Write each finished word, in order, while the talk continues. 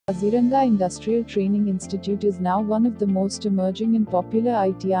Kaziranga Industrial Training Institute is now one of the most emerging and popular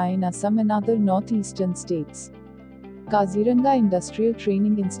ITI in Assam and other northeastern states. Kaziranga Industrial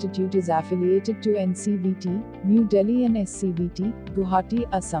Training Institute is affiliated to NCVT, New Delhi and SCVT, Guwahati,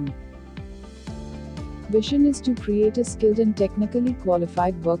 Assam. Vision is to create a skilled and technically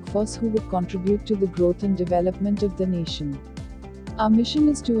qualified workforce who would contribute to the growth and development of the nation. Our mission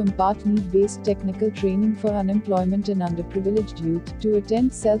is to impart need-based technical training for unemployment and underprivileged youth to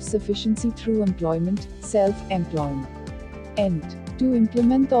attain self-sufficiency through employment, self-employment, and to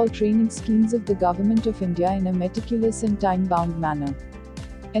implement all training schemes of the Government of India in a meticulous and time-bound manner.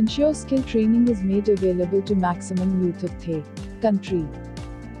 Ensure skill training is made available to maximum youth of the country.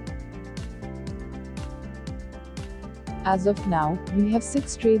 As of now, we have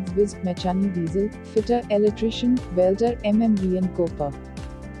 6 trades viz. Mechanic diesel, fitter, electrician, welder, MMV and copper.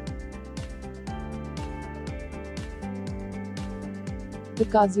 The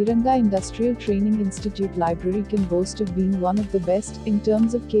Kaziranga Industrial Training Institute Library can boast of being one of the best in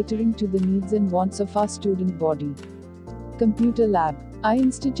terms of catering to the needs and wants of our student body. Computer Lab. Our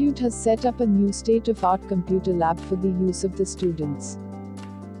institute has set up a new state-of-art computer lab for the use of the students.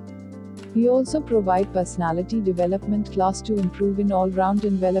 We also provide personality development class to improve in all-round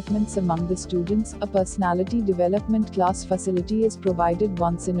developments among the students. A personality development class facility is provided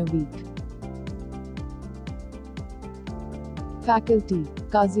once in a week. Faculty.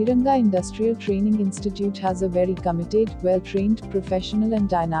 Kaziranga Industrial Training Institute has a very committed, well-trained, professional and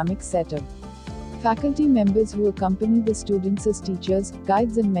dynamic setup. Faculty members who accompany the students as teachers,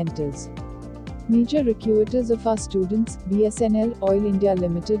 guides and mentors. Major recruiters of our students: BSNL, Oil India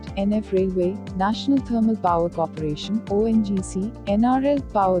Limited, NF Railway, National Thermal Power Corporation, ONGC, NRL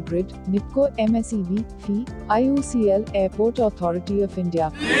Power Grid, NIPCO, MSEB, FI, IOCL, Airport Authority of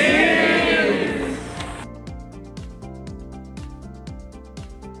India.